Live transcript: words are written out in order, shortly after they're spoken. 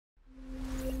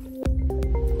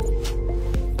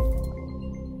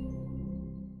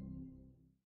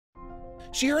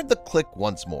She heard the click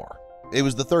once more. It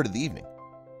was the third of the evening.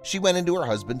 She went into her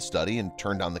husband's study and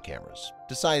turned on the cameras,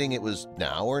 deciding it was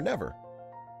now or never.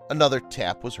 Another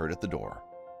tap was heard at the door.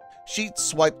 She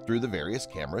swiped through the various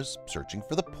cameras, searching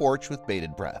for the porch with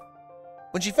bated breath.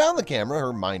 When she found the camera,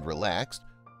 her mind relaxed,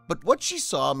 but what she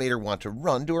saw made her want to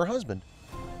run to her husband.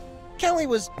 Kelly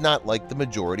was not like the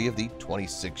majority of the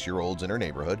 26-year-olds in her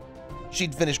neighborhood.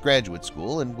 She'd finished graduate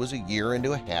school and was a year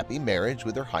into a happy marriage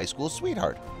with her high school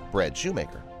sweetheart, Brad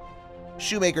Shoemaker.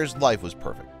 Shoemaker's life was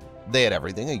perfect. They had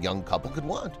everything a young couple could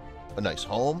want: a nice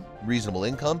home, reasonable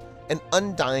income, and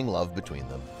undying love between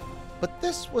them. But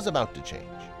this was about to change.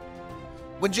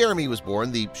 When Jeremy was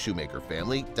born, the Shoemaker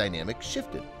family dynamic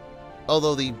shifted.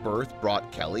 Although the birth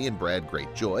brought Kelly and Brad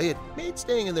great joy, it made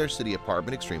staying in their city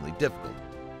apartment extremely difficult.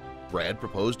 Brad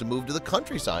proposed to move to the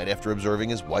countryside after observing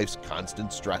his wife's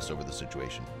constant stress over the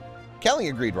situation. Kelly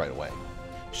agreed right away.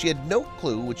 She had no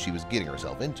clue what she was getting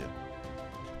herself into.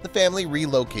 The family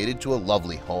relocated to a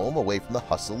lovely home away from the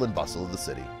hustle and bustle of the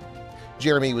city.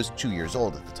 Jeremy was 2 years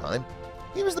old at the time.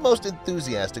 He was the most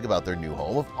enthusiastic about their new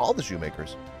home of all the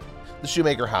Shoemakers. The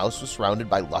Shoemaker house was surrounded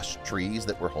by lush trees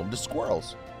that were home to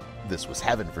squirrels. This was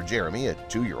heaven for Jeremy, a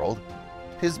 2-year-old.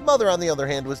 His mother, on the other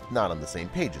hand, was not on the same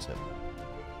page as him.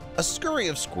 A scurry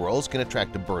of squirrels can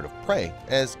attract a bird of prey,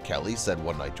 as Kelly said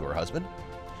one night to her husband.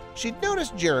 She'd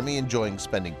noticed Jeremy enjoying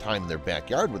spending time in their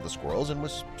backyard with the squirrels and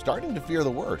was starting to fear the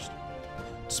worst.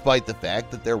 Despite the fact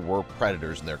that there were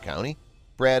predators in their county,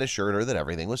 Brad assured her that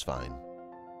everything was fine.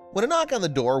 When a knock on the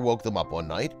door woke them up one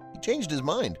night, he changed his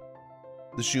mind.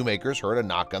 The Shoemakers heard a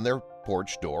knock on their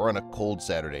porch door on a cold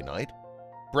Saturday night.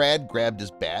 Brad grabbed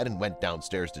his bat and went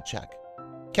downstairs to check.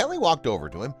 Kelly walked over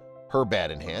to him, her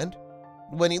bat in hand.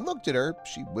 When he looked at her,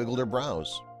 she wiggled her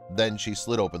brows. Then she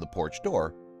slid open the porch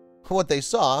door. What they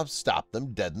saw stopped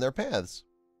them dead in their paths.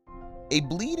 A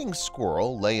bleeding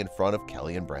squirrel lay in front of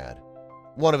Kelly and Brad.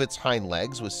 One of its hind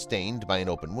legs was stained by an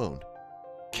open wound.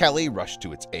 Kelly rushed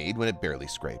to its aid when it barely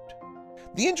scraped.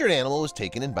 The injured animal was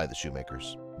taken in by the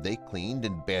Shoemakers. They cleaned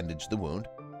and bandaged the wound.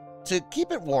 To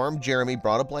keep it warm, Jeremy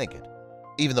brought a blanket.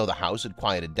 Even though the house had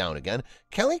quieted down again,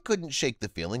 Kelly couldn't shake the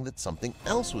feeling that something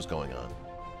else was going on.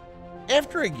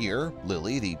 After a year,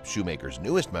 Lily, the Shoemaker's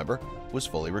newest member, was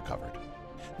fully recovered.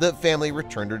 The family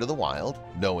returned her to the wild,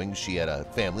 knowing she had a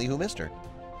family who missed her.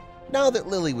 Now that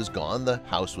Lily was gone, the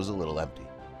house was a little empty.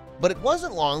 But it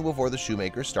wasn't long before the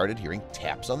Shoemakers started hearing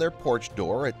taps on their porch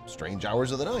door at strange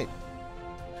hours of the night.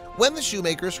 When the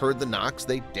Shoemakers heard the knocks,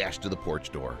 they dashed to the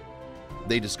porch door.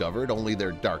 They discovered only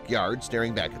their dark yard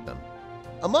staring back at them.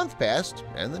 A month passed,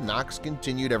 and the knocks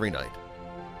continued every night.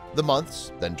 The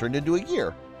months then turned into a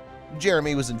year.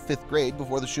 Jeremy was in 5th grade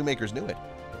before the Shoemakers knew it.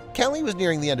 Kelly was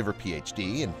nearing the end of her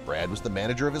PhD, and Brad was the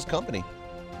manager of his company.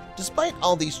 Despite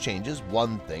all these changes,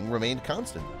 one thing remained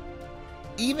constant.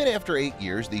 Even after 8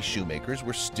 years, these Shoemakers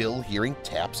were still hearing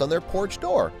taps on their porch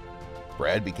door.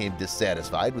 Brad became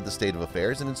dissatisfied with the state of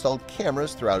affairs and installed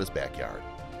cameras throughout his backyard.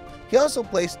 He also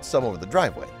placed some over the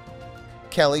driveway.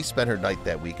 Kelly spent her night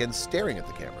that weekend staring at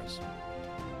the cameras.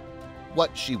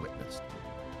 What she witnessed.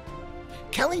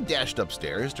 Kelly dashed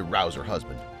upstairs to rouse her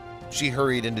husband. She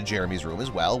hurried into Jeremy's room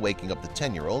as well, waking up the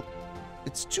 10-year-old.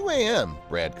 "It's 2 a.m.,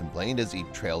 Brad complained as he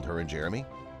trailed her and Jeremy.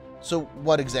 "So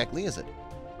what exactly is it?"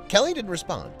 Kelly didn't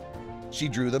respond. She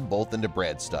drew them both into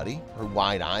Brad's study, her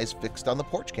wide eyes fixed on the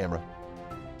porch camera.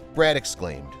 Brad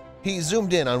exclaimed. He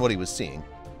zoomed in on what he was seeing,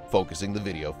 focusing the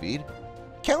video feed.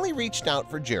 Kelly reached out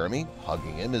for Jeremy,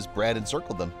 hugging him as Brad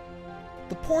encircled them.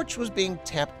 The porch was being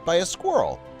tapped by a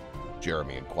squirrel.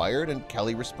 Jeremy inquired, and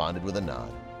Kelly responded with a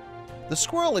nod. The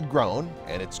squirrel had grown,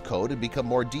 and its coat had become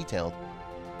more detailed.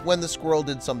 When the squirrel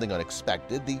did something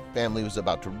unexpected, the family was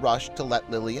about to rush to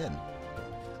let Lily in.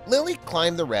 Lily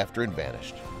climbed the rafter and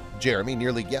vanished. Jeremy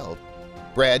nearly yelled.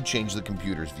 Brad changed the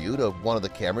computer's view to one of the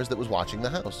cameras that was watching the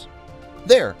house.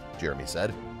 "There," Jeremy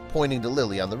said, pointing to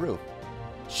Lily on the roof.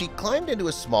 She climbed into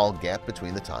a small gap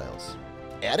between the tiles.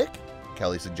 "Attic?"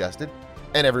 Kelly suggested,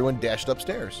 and everyone dashed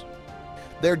upstairs.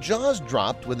 Their jaws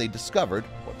dropped when they discovered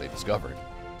what they discovered.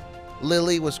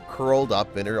 Lily was curled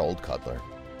up in her old cuddler.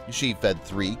 She fed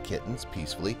 3 kittens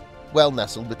peacefully, well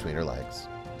nestled between her legs.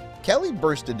 Kelly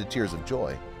burst into tears of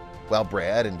joy, while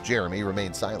Brad and Jeremy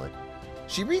remained silent.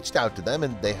 She reached out to them,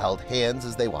 and they held hands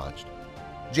as they watched.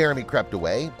 Jeremy crept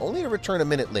away, only to return a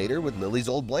minute later with Lily's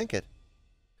old blanket.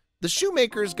 The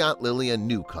Shoemakers got Lily a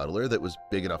new cuddler that was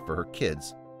big enough for her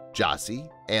kids, Jossie,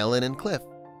 Alan, and Cliff.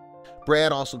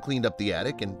 Brad also cleaned up the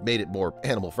attic and made it more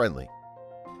animal-friendly.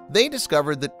 They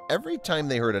discovered that every time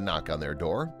they heard a knock on their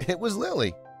door, it was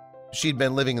Lily. She'd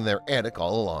been living in their attic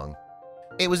all along.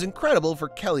 It was incredible for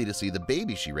Kelly to see the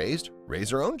baby she raised raise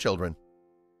her own children.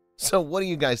 So what do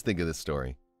you guys think of this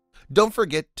story? Don't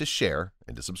forget to share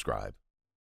and to subscribe.